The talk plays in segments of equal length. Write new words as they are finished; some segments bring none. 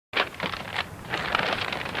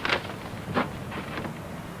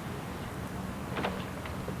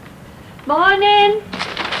Morning.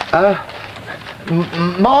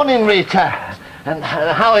 Morning, Rita. And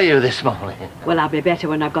how are you this morning? Well, I'll be better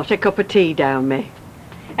when I've got a cup of tea down me.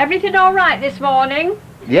 Everything all right this morning?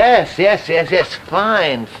 Yes.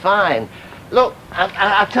 Fine. Look,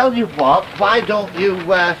 I tell you what, why don't you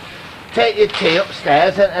take your tea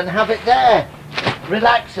upstairs and have it there?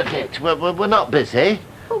 Relax a bit. We're not busy.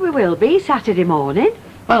 Well, we will be Saturday morning.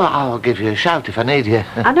 Well, I'll give you a shout if I need you.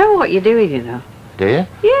 I know what you're doing, you know. Do you?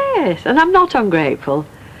 Yes, and I'm not ungrateful.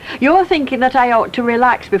 You're thinking that I ought to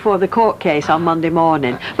relax before the court case on Monday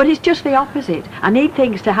morning, but it's just the opposite. I need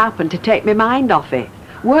things to happen to take my mind off it.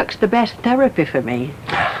 Work's the best therapy for me.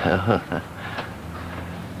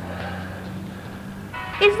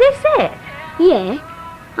 Is this it? Yeah.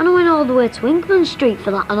 And I went all the way to England Street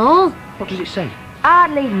for that and all. What does it say?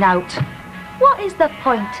 Hardly note. What is the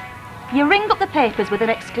point? You ring up the papers with an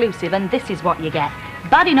exclusive and this is what you get.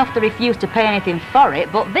 Bad enough to refuse to pay anything for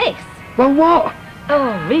it, but this. Well, what?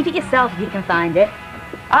 Oh, read it yourself if you can find it.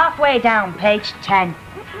 Halfway down, page 10.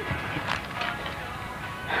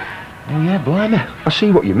 Oh, yeah, blimey. I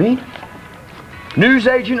see what you mean.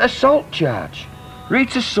 Newsagent assault charge.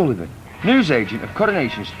 Rita Sullivan, newsagent of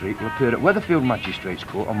Coronation Street, will appear at Weatherfield Magistrates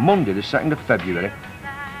Court on Monday the 2nd of February,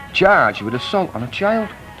 charged with assault on a child.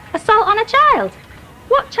 Assault on a child?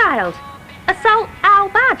 What child? Assault how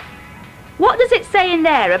bad? What does it say in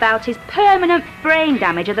there about his permanent brain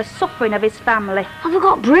damage or the suffering of his family? Have I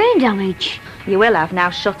got brain damage? You will have, now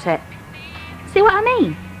shut it. See what I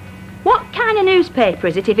mean? What kind of newspaper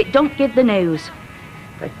is it if it don't give the news?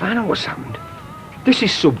 Hey, I know what's happened. This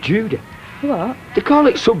is sub judice. What? They call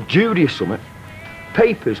it sub judice or something.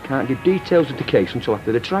 Papers can't give details of the case until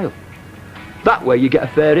after the trial. That way you get a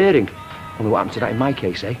fair hearing. Only what happened to that in my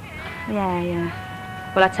case, eh?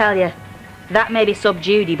 Yeah. Well, I tell you, that may be sub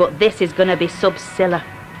judice, but this is going to be sub Cilla.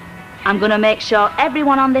 I'm going to make sure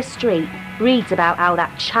everyone on this street reads about how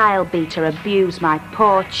that child beater abused my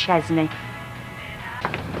poor Chesney.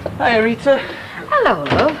 Hi, Rita. Hello,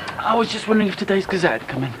 love. I was just wondering if today's Gazette had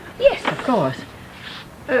come in. Yes, of course.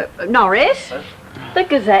 Norris, the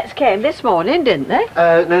Gazettes came this morning, didn't they?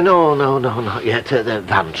 No, not yet. They're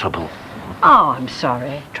van trouble. Oh, I'm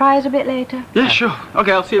sorry. Try us a bit later. Yeah, sure.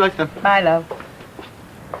 Okay, I'll see you later then. Bye, love.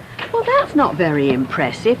 Well, that's not very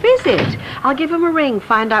impressive, is it? I'll give them a ring,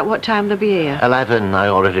 find out what time they'll be here. 11, I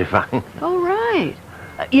already rang. Oh, right.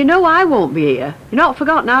 You know I won't be here. You're not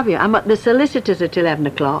forgotten, have you? I'm at the solicitor's at 11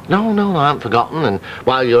 o'clock. No, I haven't forgotten. And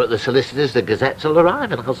while you're at the solicitor's, the Gazettes will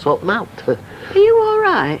arrive and I'll sort them out. Are you all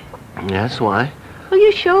right? Yes, why? Well,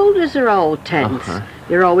 your shoulders are all tense.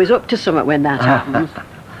 You're always up to something when that happens.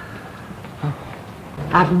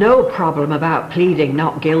 I've no problem about pleading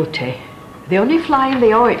not guilty. The only fly in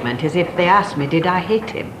the ointment is if they ask me, did I hit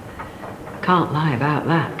him? Can't lie about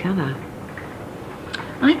that, can I?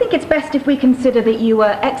 I think it's best if we consider that you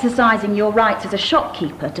were exercising your rights as a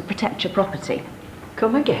shopkeeper to protect your property.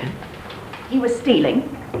 Come again? He was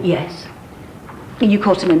stealing. Yes. You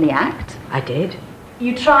caught him in the act. I did.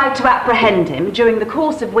 You tried to apprehend him, during the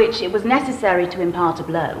course of which it was necessary to impart a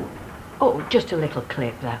blow. Oh, just a little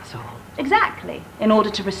clip, that's all. Exactly, in order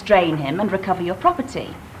to restrain him and recover your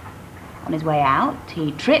property. On his way out,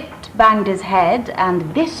 he tripped, banged his head,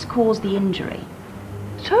 and this caused the injury.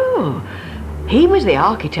 So, he was the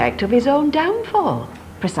architect of his own downfall.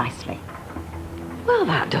 Precisely. Well,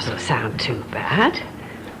 that doesn't sound too bad.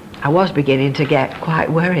 I was beginning to get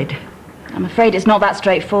quite worried. I'm afraid it's not that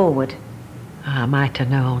straightforward. I might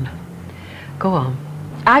have known. Go on.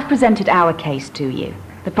 I've presented our case to you.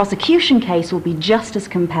 The prosecution case will be just as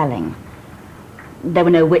compelling. There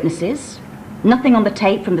were no witnesses, nothing on the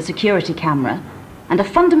tape from the security camera, and a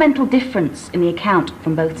fundamental difference in the account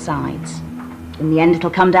from both sides. In the end,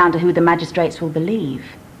 it'll come down to who the magistrates will believe.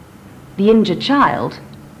 The injured child,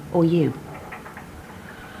 or you.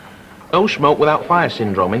 No smoke without fire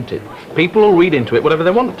syndrome, ain't it? People will read into it whatever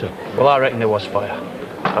they want to. Well, I reckon there was fire.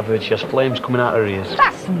 I've heard she has flames coming out her ears.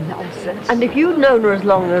 That's nonsense. And if you'd known her as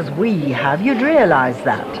long as we have, you'd realise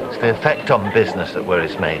that. It's the effect on business that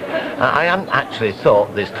worries me. I hadn't actually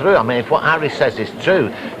thought this through. I mean, if what Harry says is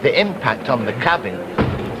true, the impact on the cabin...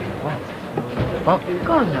 What?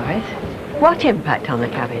 Go on, Norris. What impact on the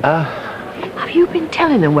cabin? Have you been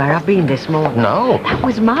telling them where I've been this morning? No. That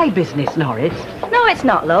was my business, Norris. No, it's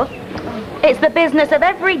not, love. It's the business of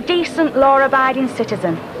every decent, law-abiding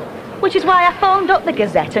citizen. Which is why I phoned up the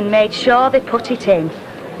Gazette and made sure they put it in.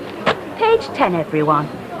 Page 10, everyone.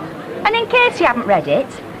 And in case you haven't read it,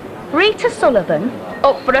 Rita Sullivan,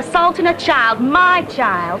 up for assaulting a child, my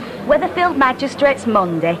child, Weatherfield Magistrates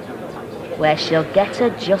Monday, where she'll get her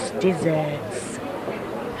just desserts.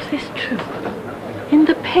 Is this true? In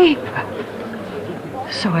the paper?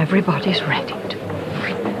 So everybody's ready.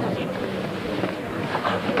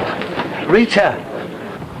 Rita!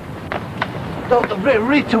 No,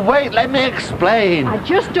 Rita, wait, let me explain. I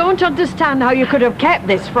just don't understand how you could have kept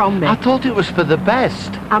this from me. I thought it was for the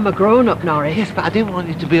best. I'm a grown-up, Norris. Yes, but I didn't want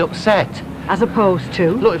you to be upset. As opposed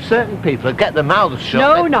to? Look, if certain people had get their mouths shut...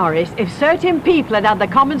 No, Norris, if certain people had had the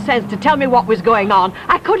common sense to tell me what was going on,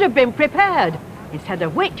 I could have been prepared. Instead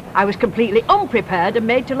of which, I was completely unprepared and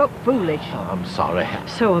made to look foolish. Oh, I'm sorry.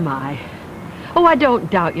 So am I. Oh, I don't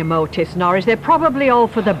doubt your motives, Norris. They're probably all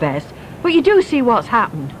for the best. But you do see what's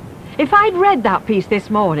happened. If I'd read that piece this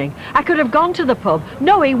morning, I could have gone to the pub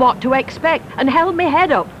knowing what to expect and held my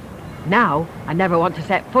head up. Now, I never want to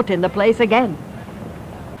set foot in the place again.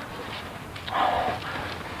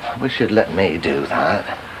 I wish you'd let me do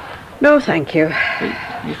that. No, thank you.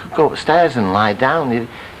 You could go upstairs and lie down.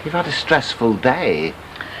 You've had a stressful day.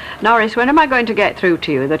 Norris, when am I going to get through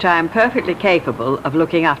to you that I am perfectly capable of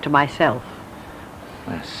looking after myself?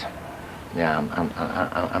 Yes. Yeah,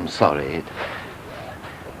 I'm sorry.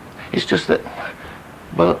 It's just that,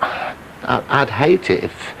 well, I'd hate it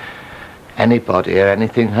if anybody or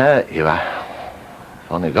anything hurt you. I've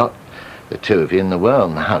only got the two of you in the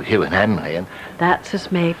world now, you and Emily, and... That's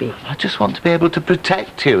as may be. I just want to be able to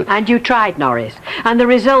protect you. And you tried, Norris. And the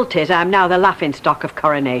result is I'm now the laughingstock of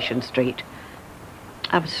Coronation Street.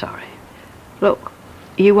 I'm sorry. Look,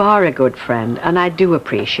 you are a good friend, and I do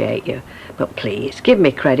appreciate you. But please, give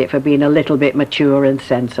me credit for being a little bit mature and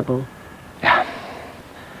sensible. Yeah.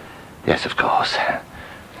 Yes, of course.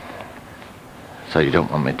 So you don't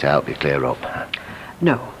want me to help you clear up?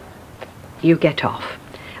 No. You get off.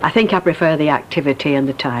 I think I prefer the activity and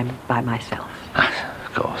the time by myself.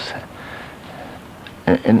 Of course.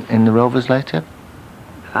 In the Rovers later?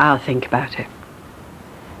 I'll think about it.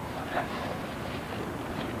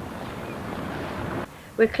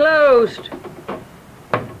 We're closed.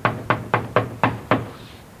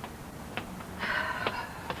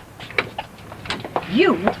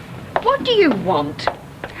 You? What do you want?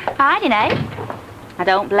 Hiding, eh? I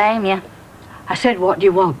don't blame you. I said, what do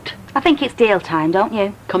you want? I think it's deal time, don't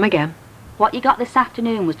you? Come again. What you got this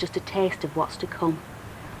afternoon was just a taste of what's to come.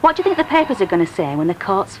 What do you think the papers are going to say when the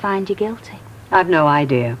courts find you guilty? I've no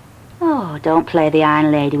idea. Oh, don't play the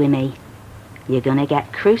Iron Lady with me. You're going to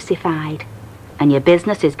get crucified. And your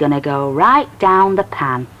business is going to go right down the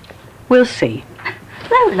pan. We'll see.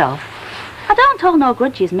 Look, love, I don't hold no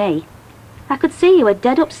grudges, me. I could see you were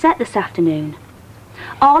dead upset this afternoon.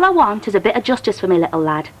 All I want is a bit of justice for me little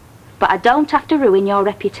lad. But I don't have to ruin your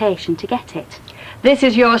reputation to get it. This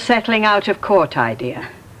is your settling out of court idea.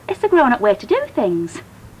 It's a grown-up way to do things.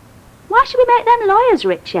 Why should we make them lawyers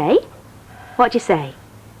rich, eh? What do you say?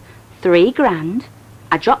 3 grand,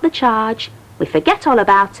 I drop the charge, we forget all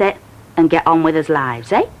about it, and get on with us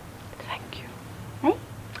lives, eh? Thank you. Eh?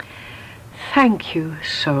 Thank you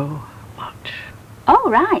so much. Oh,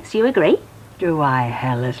 right, so you agree? Do I,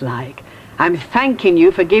 hell as like. I'm thanking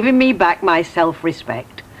you for giving me back my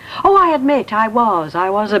self-respect. Oh, I admit I was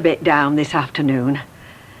a bit down this afternoon.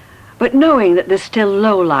 But knowing that there's still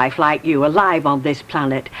lowlife like you alive on this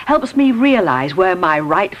planet helps me realise where my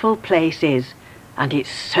rightful place is. And it's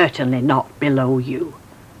certainly not below you.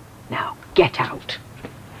 Now, get out.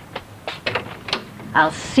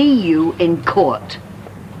 I'll see you in court.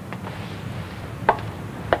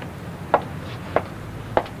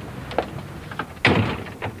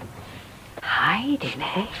 Hiding,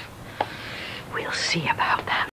 eh? We'll see about